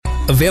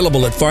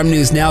Available at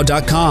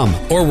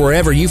farmnewsnow.com or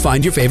wherever you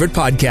find your favorite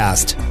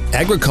podcast.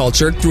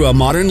 Agriculture through a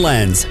modern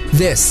lens.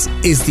 This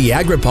is the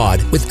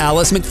AgriPod with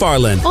Alice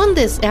McFarland. On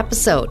this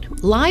episode,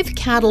 live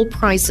cattle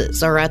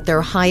prices are at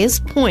their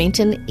highest point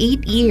in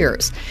 8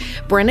 years.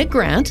 Brenna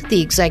Grant,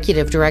 the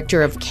executive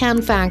director of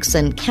Canfax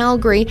in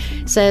Calgary,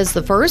 says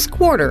the first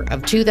quarter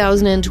of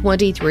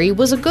 2023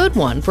 was a good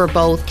one for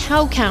both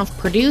cow-calf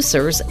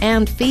producers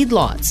and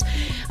feedlots.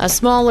 A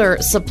smaller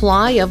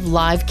supply of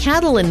live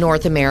cattle in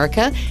North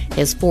America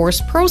has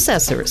forced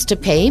processors to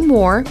pay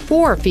more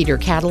for feeder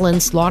cattle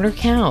and slaughter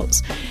cows.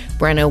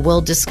 Brenna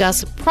will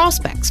discuss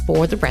prospects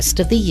for the rest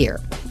of the year.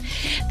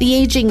 The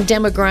aging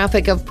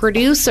demographic of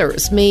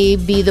producers may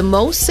be the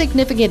most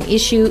significant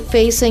issue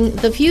facing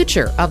the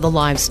future of the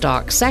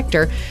livestock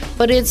sector,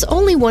 but it's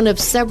only one of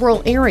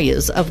several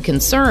areas of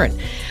concern.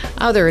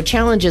 Other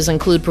challenges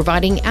include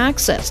providing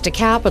access to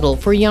capital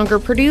for younger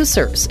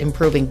producers,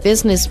 improving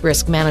business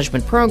risk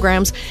management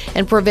programs,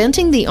 and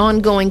preventing the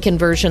ongoing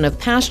conversion of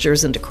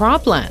pastures into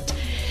cropland.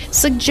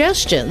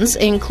 Suggestions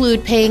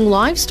include paying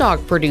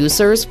livestock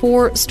producers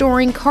for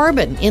storing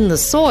carbon in the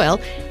soil,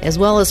 as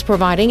well as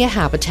providing a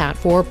habitat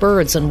for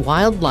birds and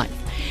wildlife.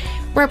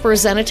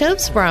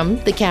 Representatives from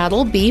the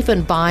cattle, beef,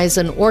 and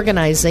bison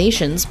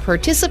organizations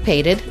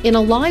participated in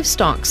a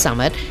livestock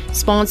summit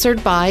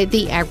sponsored by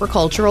the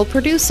Agricultural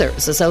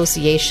Producers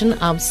Association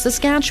of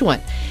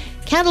Saskatchewan.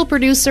 Cattle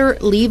producer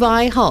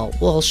Levi Hull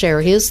will share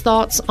his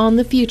thoughts on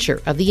the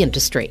future of the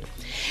industry.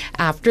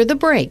 After the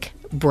break,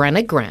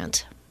 Brenna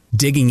Grant.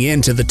 Digging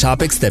into the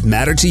topics that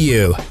matter to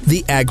you.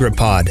 The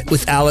AgriPod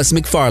with Alice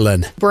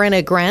McFarland.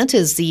 Brenna Grant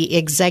is the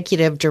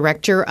executive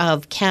director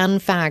of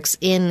Canfax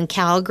in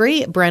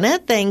Calgary. Brenna,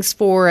 thanks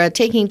for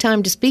taking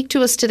time to speak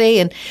to us today.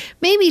 And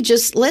maybe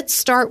just let's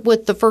start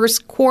with the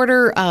first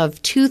quarter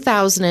of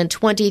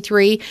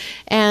 2023.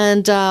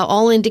 And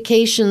all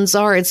indications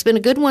are it's been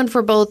a good one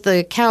for both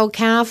the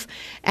cow-calf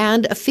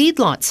and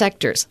feedlot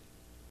sectors.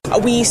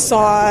 We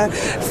saw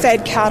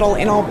fed cattle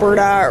in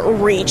Alberta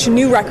reach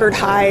new record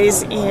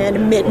highs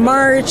in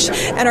mid-March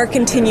and are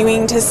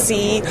continuing to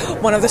see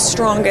one of the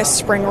strongest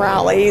spring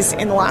rallies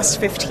in the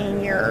last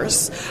 15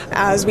 years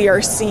as we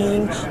are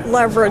seeing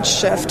leverage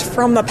shift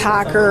from the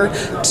packer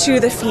to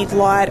the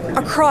feedlot.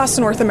 Across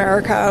North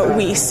America,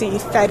 we see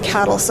fed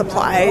cattle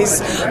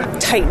supplies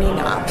tightening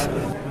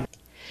up.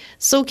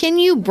 So can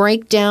you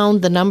break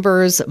down the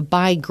numbers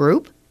by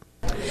group?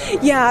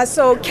 Yeah,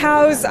 so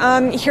cows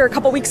here a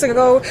couple weeks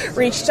ago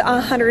reached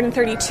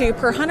 132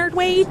 per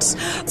hundredweight.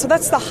 So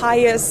that's the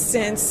highest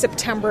since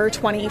September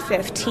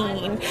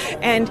 2015.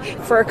 And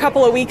for a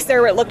couple of weeks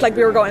there, it looked like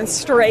we were going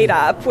straight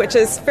up, which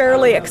is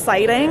fairly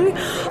exciting.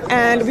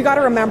 And we got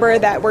to remember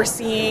that we're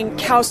seeing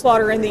cow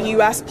slaughter in the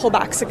U.S. pull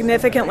back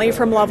significantly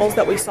from levels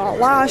that we saw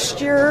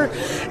last year.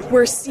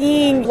 We're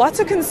seeing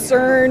lots of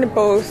concern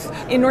both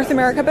in North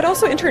America but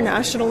also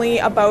internationally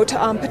about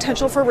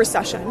potential for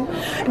recession.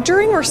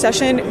 During recession,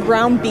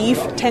 ground beef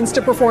tends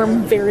to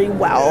perform very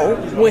well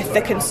with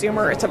the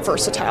consumer. It's a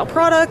versatile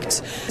product.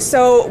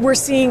 So we're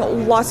seeing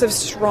lots of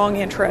strong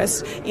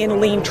interest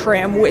in lean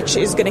trim, which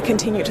is going to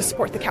continue to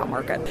support the cow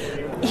market.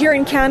 Here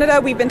in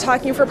Canada, we've been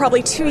talking for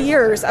probably 2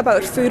 years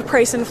about food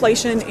price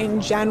inflation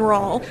in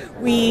general.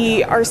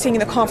 We are seeing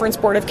the Conference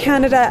Board of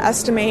Canada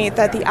estimate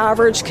that the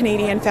average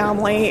Canadian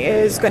family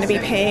is going to be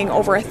paying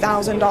over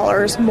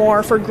 $1,000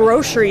 more for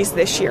groceries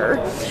this year.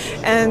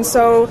 And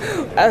so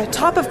a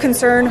top of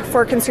concern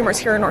for consumers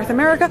here in North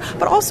America,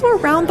 but also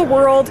around the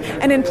world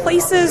and in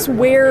places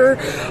where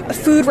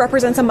food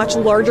represents a much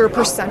larger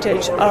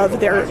percentage of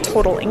their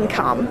total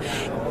income.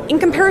 In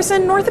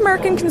comparison, North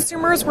American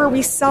consumers, where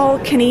we sell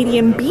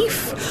Canadian beef,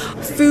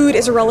 food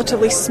is a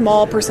relatively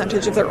small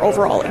percentage of their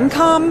overall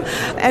income,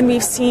 and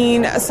we've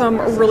seen some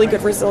really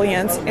good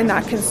resilience in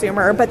that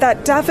consumer. But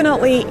that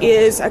definitely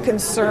is a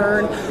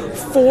concern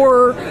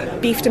for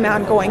beef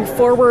demand going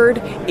forward,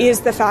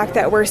 is the fact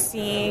that we're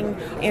seeing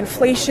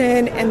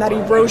inflation and that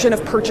erosion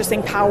of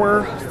purchasing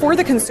power for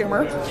the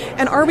consumer.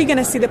 And are we going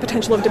to see the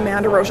potential of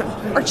demand erosion?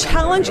 Our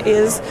challenge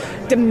is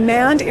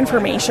demand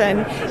information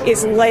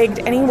is lagged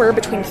anywhere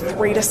between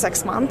 3 to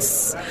 6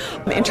 months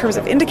in terms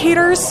of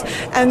indicators.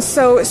 And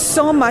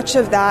so much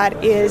of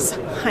that is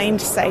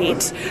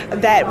hindsight,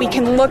 that we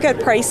can look at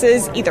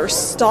prices either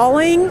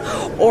stalling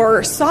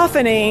or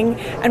softening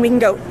and we can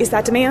go, is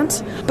that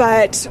demand?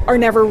 But are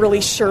never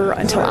really sure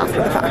until after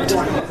the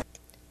fact.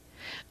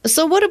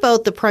 So what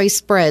about the price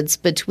spreads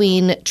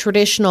between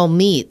traditional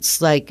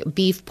meats like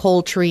beef,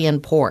 poultry,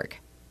 and pork?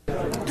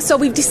 So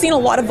we've seen a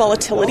lot of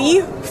volatility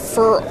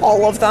for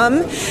all of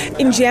them.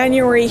 In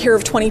January here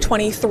of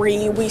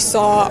 2023, we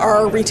saw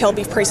our retail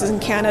beef prices in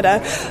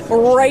Canada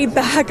right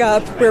back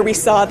up where we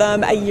saw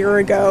them a year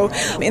ago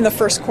in the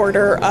first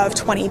quarter of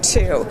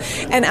 22.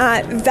 And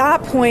at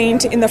that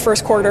point in the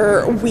first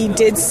quarter, we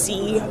did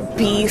see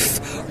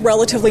beef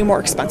relatively more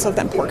expensive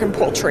than pork and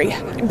poultry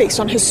based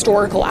on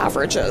historical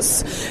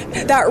averages.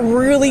 That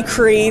really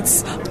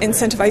creates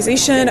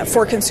incentivization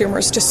for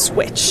consumers to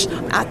switch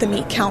at the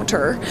meat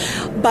counter.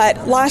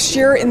 But last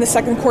year in the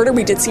second quarter,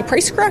 we did see see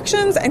price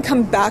corrections and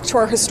come back to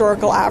our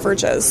historical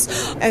averages.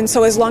 And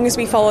so as long as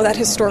we follow that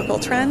historical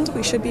trend,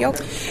 we should be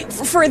okay.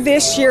 For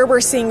this year,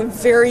 we're seeing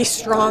very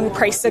strong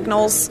price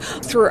signals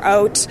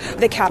throughout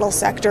the cattle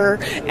sector.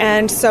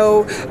 And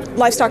so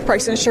livestock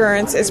price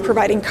insurance is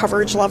providing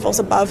coverage levels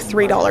above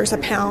 $3 a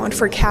pound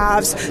for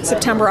calves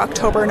September,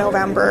 October,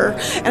 November.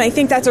 And I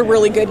think that's a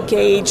really good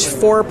gauge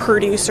for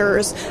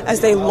producers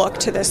as they look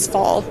to this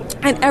fall.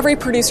 And every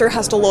producer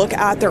has to look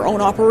at their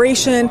own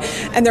operation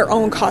and their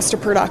own cost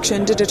of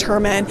production to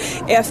determine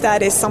if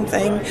that is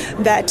something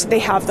that they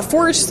have the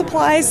forage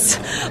supplies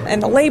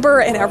and the labor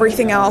and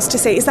everything else to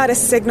say, is that a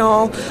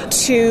signal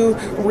to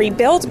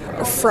rebuild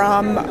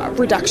from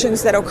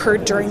reductions that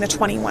occurred during the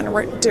 21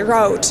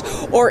 drought,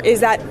 or is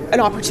that an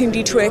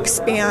opportunity to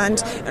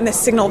expand and a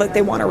signal that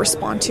they want to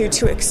respond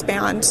to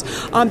expand?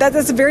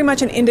 That's very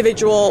much an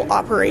individual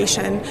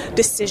operation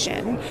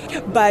decision,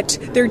 but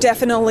there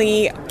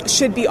definitely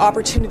should be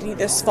opportunity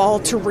this fall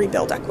to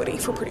rebuild equity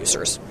for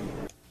producers.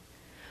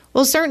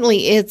 Well,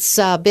 certainly it's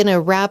been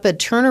a rapid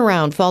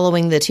turnaround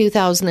following the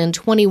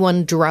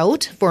 2021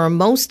 drought for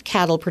most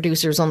cattle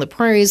producers on the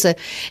prairies,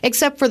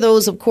 except for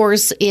those, of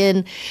course,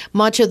 in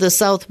much of the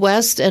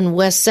southwest and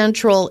west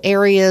central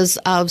areas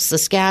of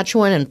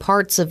Saskatchewan and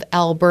parts of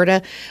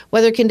Alberta.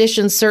 Weather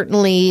conditions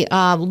certainly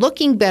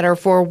looking better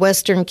for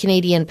Western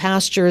Canadian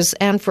pastures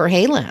and for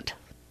hayland.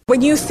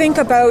 When you think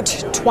about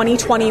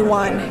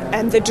 2021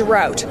 and the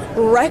drought,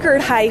 record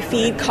high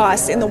feed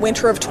costs in the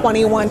winter of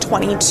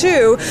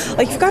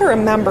 21-22, you've got to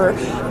remember,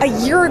 a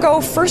year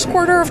ago, first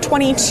quarter of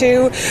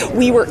 22,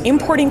 we were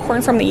importing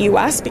corn from the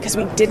U.S. because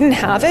we didn't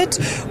have it.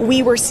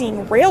 We were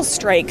seeing rail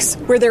strikes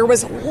where there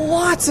was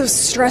lots of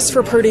stress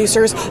for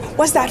producers.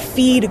 Was that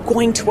feed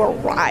going to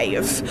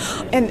arrive?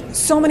 And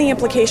so many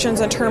implications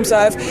in terms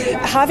of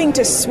having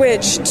to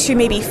switch to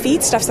maybe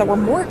feedstuffs that were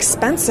more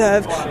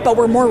expensive but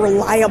were more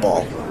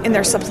reliable in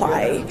their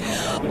supply.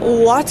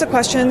 Lots of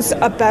questions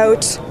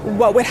about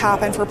what would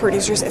happen for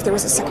producers if there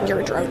was a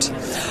second-year drought.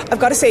 I've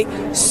got to say,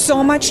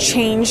 so much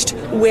changed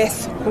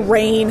with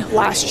rain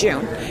last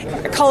June.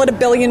 I call it $1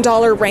 billion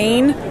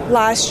rain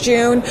last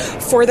June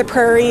for the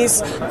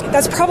prairies.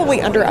 That's probably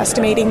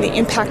underestimating the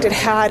impact it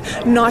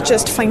had, not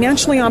just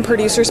financially on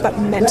producers, but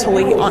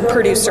mentally on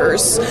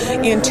producers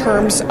in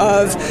terms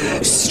of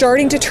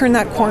starting to turn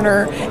that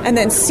corner and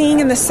then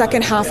seeing in the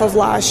second half of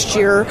last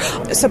year,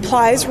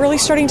 supplies really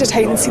starting to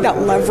tighten, see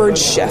that leverage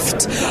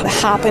shift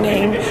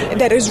happening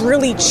that has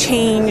really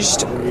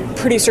changed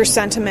producer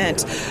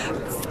sentiment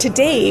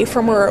today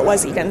from where it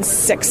was even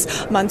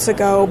 6 months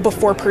ago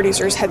before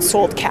producers had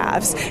sold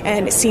calves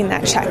and seen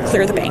that check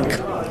clear the bank.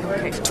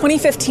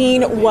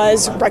 2015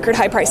 was record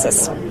high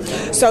prices.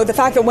 So the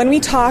fact that when we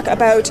talk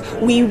about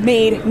we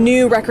made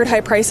new record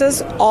high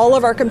prices, all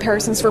of our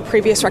comparisons for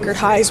previous record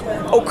highs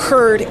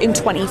occurred in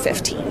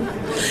 2015.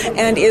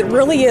 And it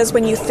really is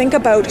when you think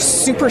about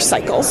super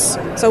cycles.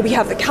 So we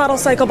have the cattle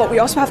cycle, but we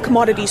also have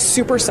commodity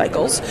super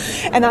cycles.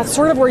 And that's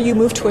sort of where you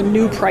move to a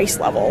new price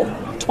level.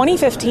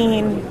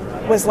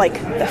 2015 was like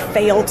the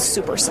failed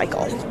super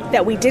cycle,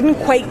 that we didn't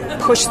quite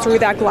push through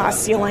that glass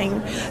ceiling,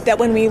 that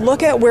when we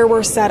look at where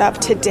we're set up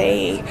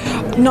today,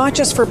 not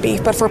just for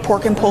beef, but for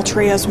pork and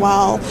poultry as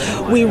well,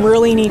 we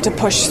really need to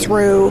push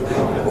through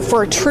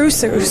for a true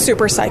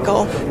super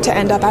cycle to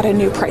end up at a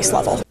new price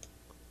level.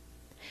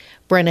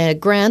 Brenna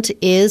Grant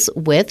is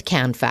with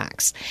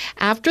CanFax.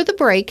 After the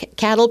break,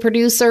 cattle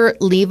producer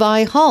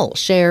Levi Hull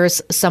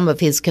shares some of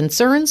his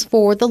concerns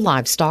for the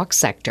livestock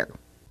sector.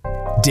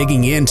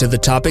 Digging into the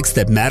topics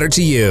that matter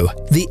to you.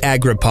 The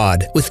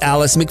AgriPod with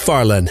Alice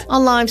McFarlane. A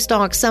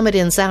livestock summit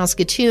in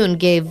Saskatoon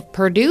gave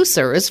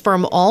producers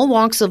from all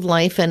walks of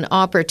life an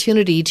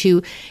opportunity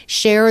to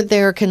share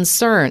their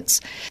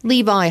concerns.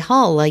 Levi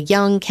Hull, a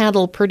young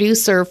cattle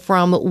producer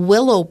from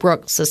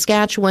Willowbrook,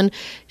 Saskatchewan,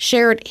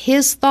 shared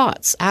his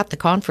thoughts at the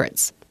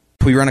conference.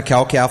 We run a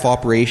cow-calf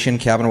operation,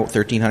 calving about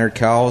 1,300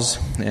 cows,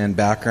 and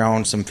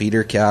background, some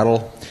feeder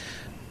cattle.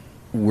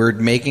 We're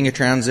making a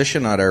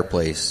transition at our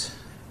place.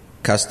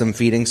 Custom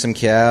feeding some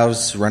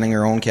calves, running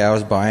our own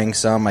cows, buying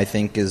some, I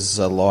think is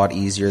a lot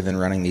easier than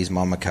running these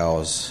mama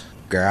cows.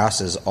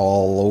 Grass is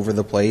all over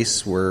the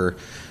place. We're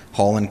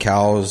hauling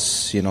cows,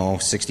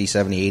 60,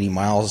 70, 80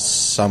 miles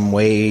some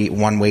way,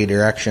 one-way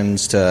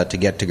directions to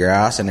get to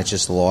grass, and it's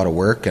just a lot of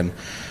work. And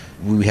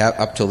we have,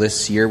 up till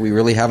this year, we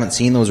really haven't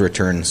seen those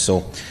returns.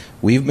 So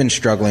we've been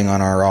struggling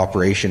on our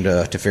operation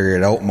to figure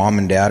it out. Mom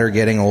and dad are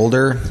getting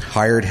older,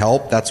 hired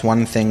help. That's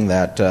one thing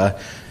that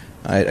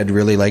I'd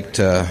really like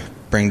to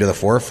bring to the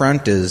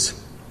forefront is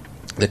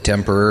the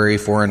temporary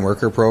foreign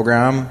worker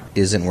program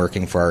isn't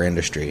working for our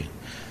industry.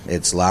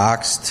 It's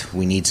laxed.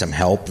 We need some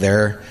help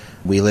there.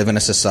 We live in a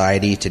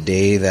society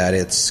today that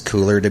it's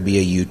cooler to be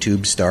a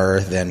YouTube star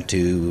than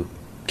to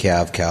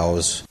calve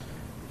cows.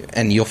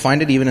 And you'll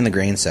find it even in the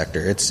grain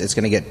sector. It's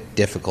going to get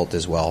difficult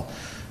as well.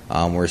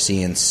 We're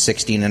seeing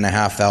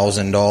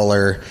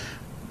 $16,500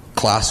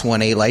 Class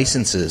 1A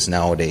licenses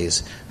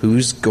nowadays.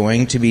 Who's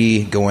going to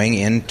be going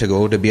in to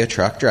go to be a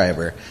truck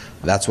driver?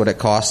 That's what it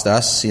cost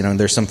us.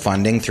 There's some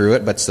funding through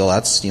it, but still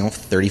that's,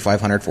 $3,500,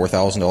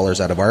 $4,000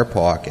 out of our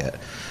pocket.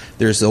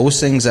 There's those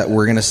things that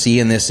we're going to see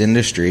in this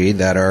industry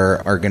that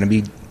are going to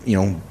be,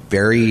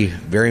 very,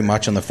 very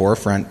much on the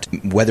forefront,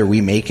 whether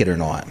we make it or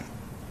not.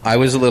 I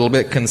was a little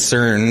bit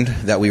concerned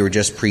that we were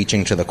just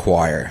preaching to the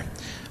choir.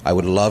 I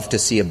would love to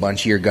see a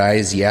bunch of your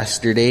guys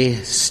yesterday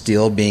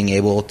still being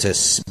able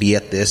to be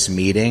at this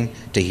meeting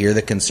to hear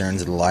the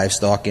concerns of the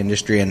livestock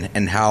industry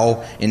and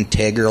how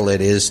integral it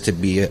is to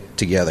be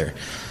together.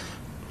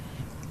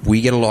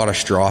 We get a lot of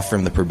straw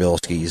from the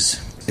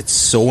Probilskis. It's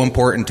so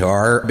important to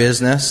our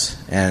business,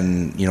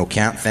 and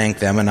can't thank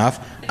them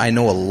enough. I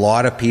know a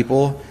lot of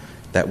people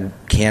that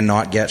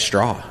cannot get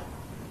straw,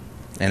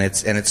 and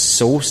it's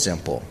so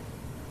simple.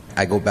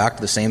 I go back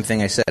to the same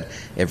thing I said.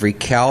 Every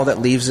cow that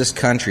leaves this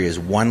country is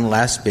one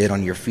less bid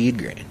on your feed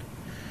grain.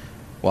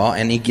 Well,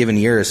 any given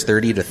year is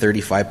 30 to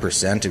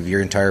 35% of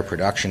your entire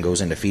production goes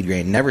into feed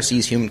grain. Never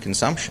sees human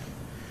consumption.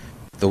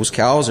 Those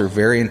cows are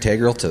very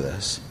integral to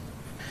this.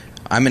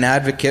 I'm an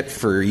advocate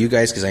for you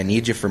guys because I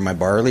need you for my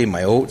barley,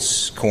 my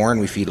oats, corn.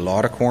 We feed a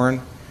lot of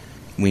corn.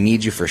 We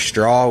need you for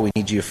straw. We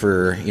need you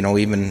for,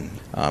 even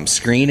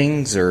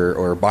screenings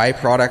or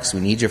byproducts. We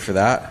need you for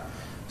that.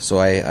 So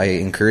I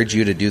encourage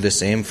you to do the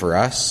same for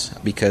us,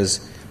 because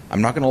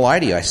I'm not going to lie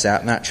to you. I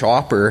sat in that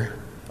chopper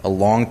a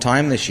long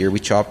time this year. We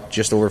chopped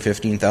just over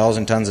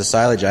 15,000 tons of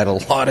silage. I had a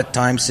lot of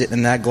time sitting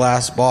in that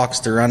glass box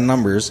to run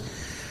numbers,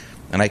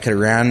 and I could have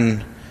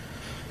ran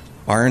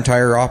our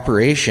entire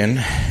operation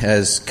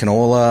as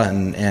canola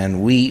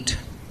and wheat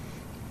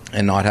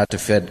and not had to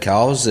fed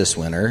cows this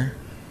winter.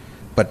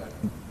 But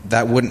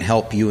that wouldn't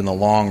help you in the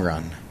long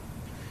run,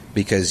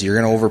 because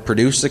you're going to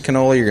overproduce the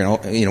canola. You're going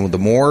to, the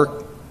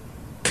more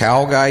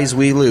cow guys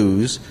we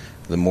lose,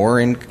 the more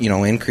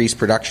increased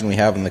production we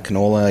have in the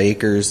canola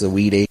acres, the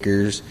wheat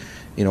acres,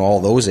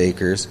 all those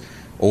acres.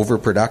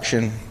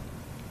 Overproduction,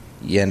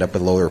 you end up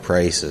with lower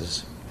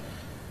prices.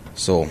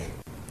 So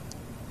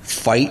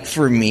fight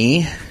for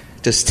me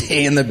to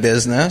stay in the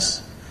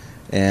business,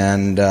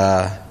 and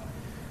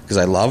because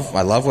I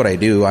love what I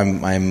do.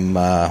 I'm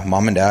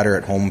mom and dad are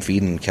at home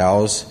feeding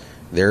cows.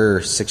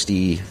 They're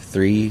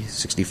 63,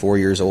 64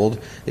 years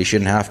old. They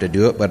shouldn't have to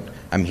do it, but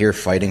I'm here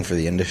fighting for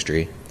the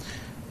industry.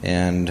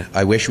 And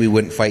I wish we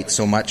wouldn't fight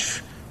so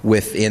much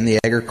within the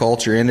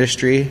agriculture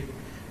industry,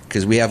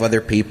 because we have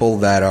other people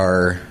that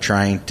are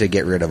trying to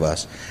get rid of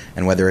us.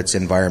 And whether it's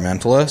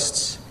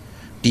environmentalists,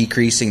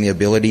 decreasing the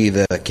ability,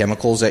 the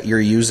chemicals that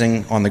you're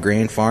using on the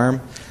grain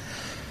farm,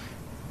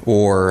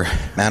 or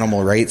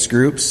animal rights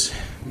groups,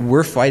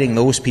 we're fighting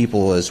those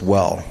people as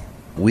well.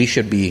 We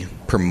should be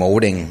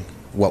promoting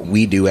what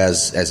we do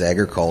as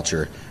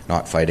agriculture,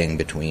 not fighting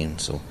between.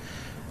 So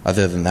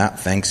other than that,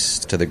 thanks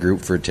to the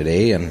group for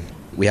today, and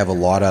we have a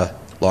lot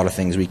of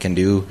things we can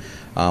do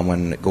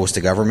when it goes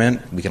to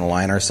government. We can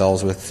align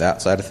ourselves with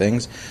that side of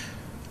things.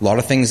 A lot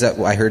of things that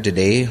I heard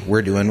today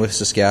we're doing with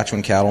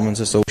Saskatchewan Cattlemen's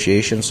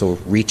Association, so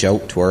reach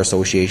out to our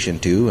association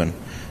too, and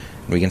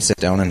we can sit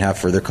down and have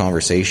further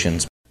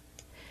conversations.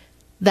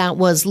 That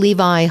was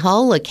Levi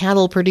Hull, a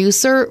cattle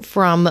producer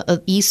from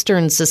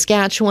eastern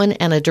Saskatchewan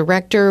and a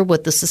director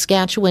with the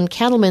Saskatchewan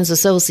Cattlemen's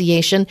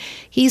Association.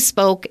 He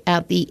spoke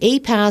at the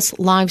APAS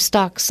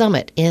Livestock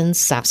Summit in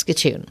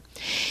Saskatoon.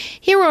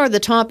 Here are the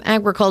top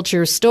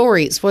agriculture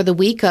stories for the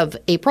week of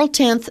April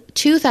 10th,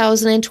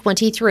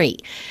 2023.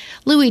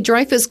 Louis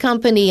Dreyfus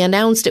Company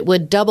announced it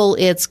would double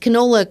its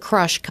canola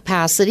crush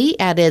capacity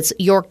at its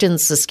Yorkton,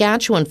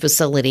 Saskatchewan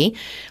facility.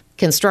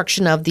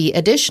 Construction of the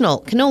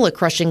additional canola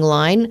crushing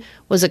line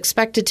was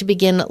expected to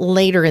begin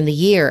later in the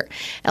year.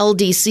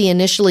 LDC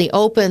initially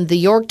opened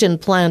the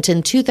Yorkton plant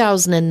in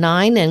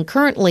 2009 and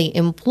currently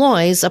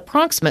employs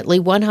approximately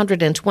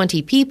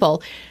 120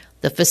 people.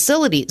 The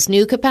facility's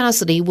new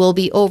capacity will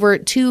be over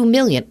 2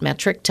 million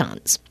metric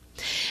tons.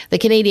 The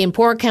Canadian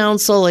Pork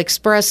Council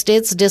expressed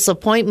its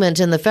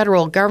disappointment in the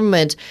federal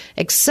government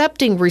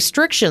accepting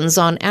restrictions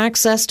on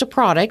access to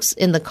products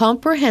in the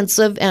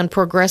Comprehensive and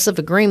Progressive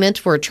Agreement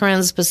for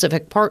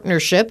Trans-Pacific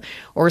Partnership,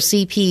 or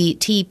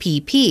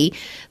CPTPP,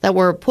 that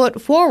were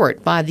put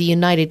forward by the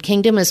United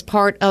Kingdom as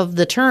part of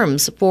the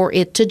terms for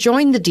it to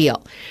join the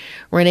deal.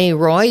 Renee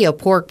Roy, a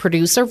pork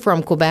producer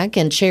from Quebec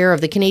and chair of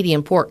the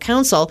Canadian Pork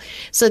Council,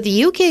 said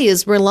the UK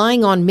is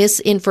relying on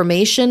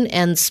misinformation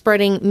and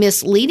spreading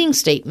misleading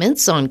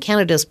statements on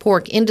Canada's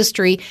pork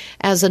industry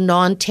as a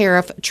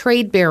non-tariff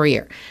trade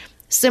barrier.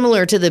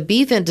 Similar to the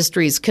beef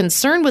industry's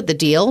concern with the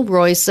deal,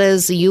 Roy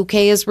says the UK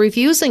is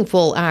refusing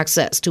full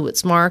access to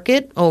its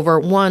market over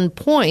one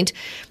point.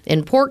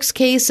 In pork's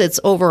case, it's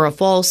over a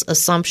false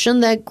assumption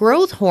that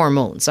growth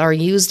hormones are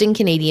used in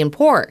Canadian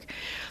pork.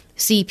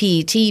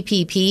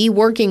 CPTPP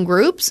working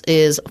groups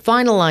is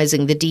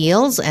finalizing the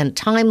deals and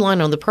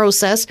timeline on the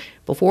process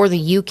before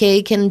the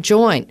UK can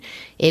join.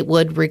 It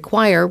would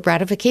require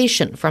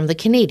ratification from the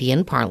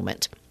Canadian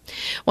Parliament.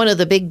 One of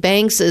the big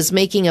banks is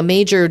making a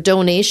major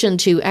donation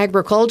to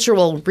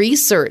agricultural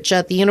research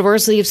at the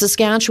University of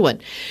Saskatchewan.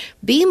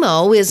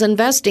 BMO is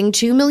investing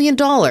 $2 million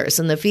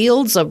in the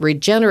fields of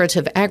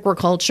regenerative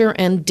agriculture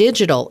and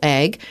digital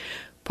ag.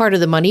 Part of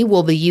the money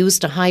will be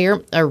used to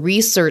hire a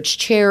research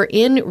chair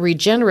in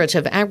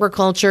regenerative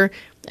agriculture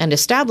and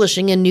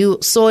establishing a new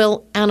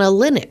soil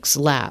analytics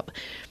lab.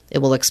 It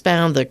will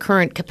expand the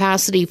current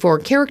capacity for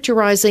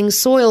characterizing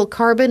soil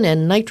carbon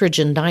and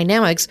nitrogen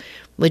dynamics,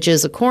 which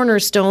is a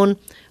cornerstone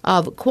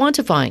of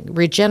quantifying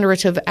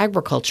regenerative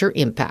agriculture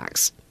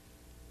impacts.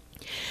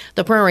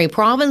 The Prairie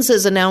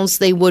provinces announced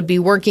they would be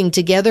working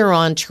together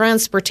on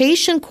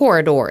transportation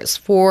corridors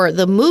for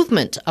the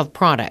movement of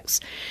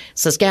products.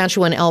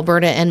 Saskatchewan,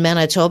 Alberta, and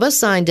Manitoba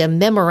signed a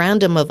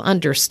memorandum of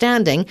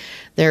understanding.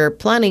 They're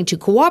planning to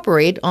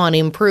cooperate on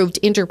improved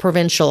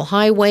interprovincial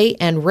highway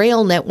and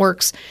rail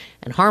networks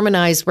and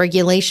harmonize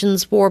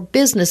regulations for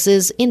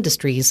businesses,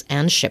 industries,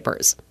 and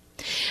shippers.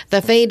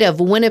 The fate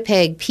of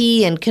Winnipeg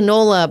pea and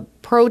canola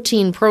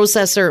protein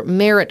processor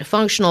Merit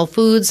Functional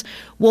Foods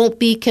won't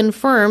be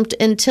confirmed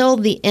until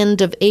the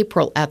end of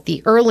April at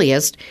the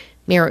earliest.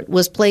 Merit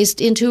was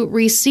placed into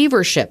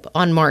receivership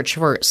on March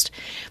 1st.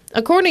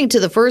 According to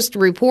the first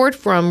report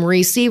from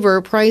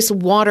receiver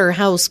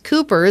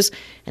PricewaterhouseCoopers,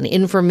 an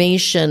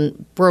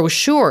information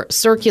brochure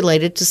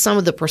circulated to some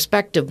of the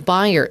prospective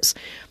buyers.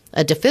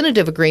 A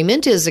definitive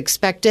agreement is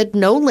expected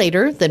no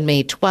later than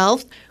May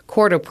 12th,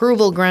 court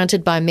approval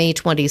granted by May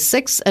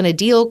 26th, and a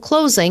deal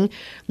closing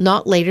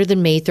not later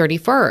than May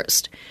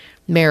 31st.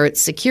 Merit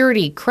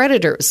security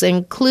creditors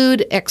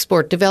include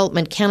Export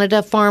Development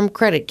Canada, Farm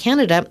Credit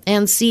Canada,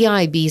 and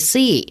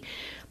CIBC.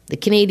 The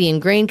Canadian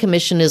Grain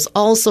Commission is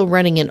also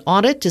running an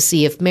audit to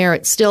see if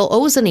Merit still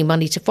owes any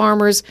money to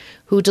farmers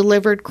who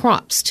delivered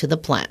crops to the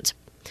plant.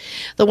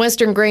 The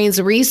Western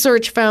Grains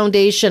Research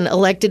Foundation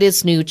elected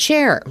its new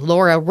chair.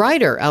 Laura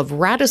Ryder of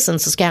Radisson,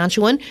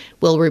 Saskatchewan,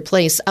 will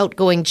replace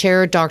outgoing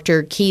chair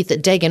Dr. Keith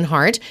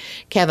Degenhart.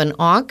 Kevin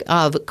Auck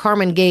of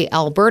Carmangay,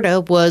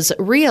 Alberta, was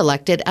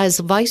re-elected as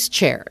vice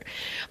chair.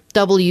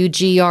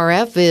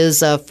 WGRF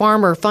is a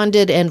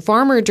farmer-funded and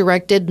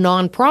farmer-directed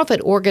nonprofit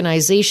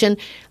organization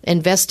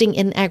investing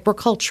in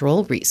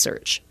agricultural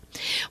research.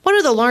 One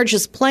of the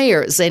largest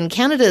players in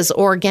Canada's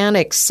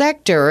organic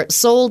sector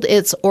sold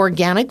its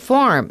organic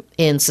farm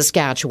in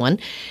Saskatchewan.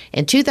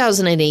 In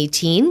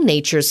 2018,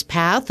 Nature's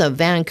Path, a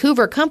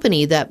Vancouver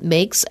company that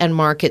makes and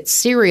markets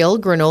cereal,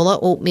 granola,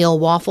 oatmeal,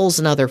 waffles,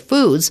 and other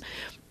foods,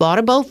 bought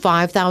about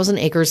 5,000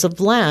 acres of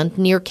land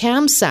near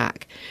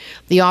Kamsack.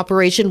 The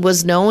operation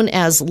was known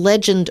as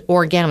Legend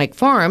Organic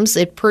Farms.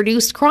 It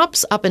produced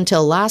crops up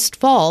until last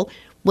fall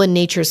when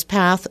Nature's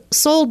Path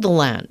sold the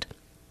land.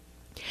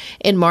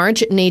 In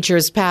March,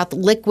 Nature's Path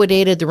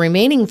liquidated the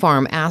remaining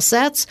farm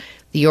assets.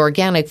 The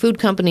organic food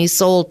company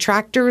sold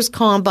tractors,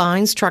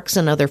 combines, trucks,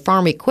 and other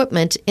farm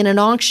equipment in an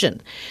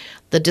auction.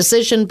 The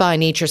decision by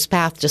Nature's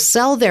Path to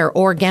sell their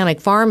organic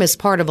farm is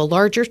part of a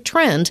larger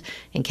trend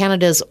in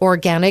Canada's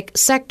organic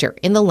sector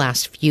in the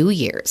last few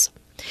years.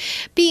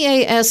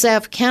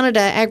 BASF Canada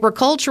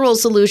Agricultural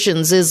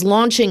Solutions is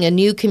launching a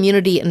new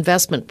community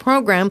investment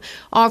program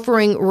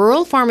offering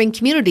rural farming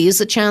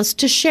communities a chance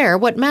to share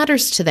what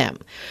matters to them.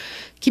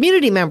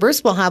 Community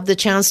members will have the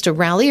chance to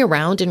rally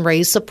around and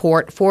raise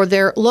support for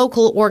their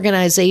local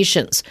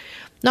organizations.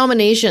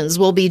 Nominations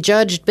will be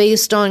judged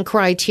based on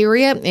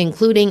criteria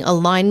including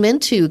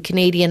alignment to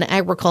Canadian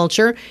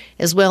agriculture,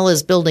 as well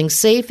as building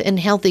safe and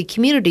healthy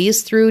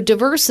communities through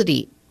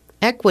diversity,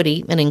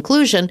 equity, and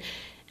inclusion,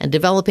 and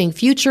developing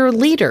future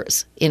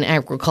leaders in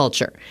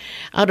agriculture.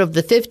 Out of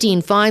the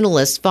 15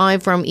 finalists,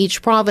 5 from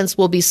each province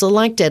will be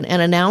selected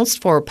and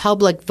announced for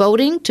public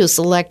voting to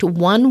select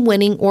one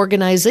winning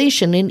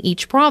organization in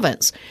each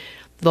province.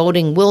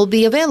 Voting will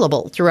be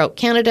available throughout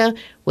Canada,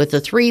 with the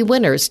 3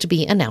 winners to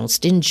be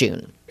announced in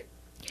June.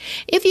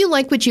 If you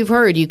like what you've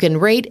heard, you can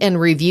rate and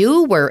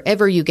review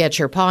wherever you get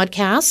your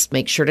podcasts.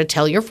 Make sure to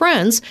tell your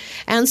friends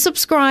and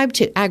subscribe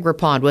to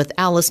AgriPod with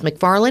Alice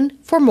McFarlane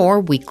for more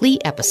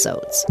weekly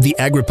episodes. The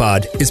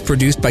AgriPod is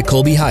produced by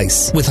Colby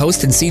Heiss with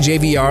host and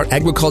CJVR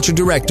Agriculture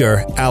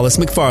Director Alice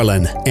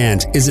McFarlane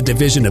and is a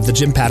division of the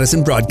Jim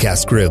Pattison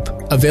Broadcast Group.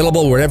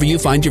 Available wherever you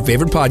find your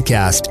favorite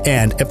podcast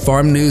and at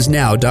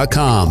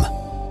farmnewsnow.com.